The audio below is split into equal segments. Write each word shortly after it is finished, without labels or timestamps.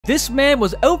This man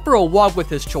was out for a walk with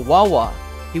his chihuahua.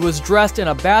 He was dressed in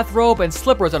a bathrobe and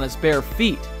slippers on his bare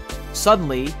feet.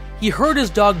 Suddenly, he heard his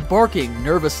dog barking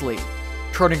nervously.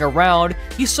 Turning around,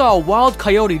 he saw a wild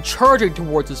coyote charging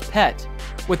towards his pet.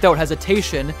 Without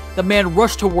hesitation, the man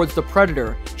rushed towards the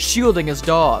predator, shielding his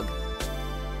dog.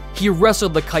 He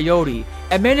wrestled the coyote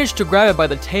and managed to grab it by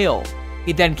the tail.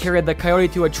 He then carried the coyote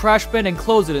to a trash bin and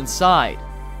closed it inside.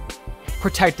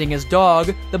 Protecting his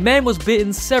dog, the man was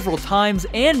bitten several times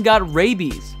and got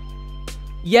rabies.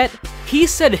 Yet, he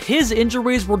said his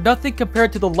injuries were nothing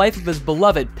compared to the life of his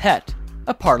beloved pet,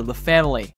 a part of the family.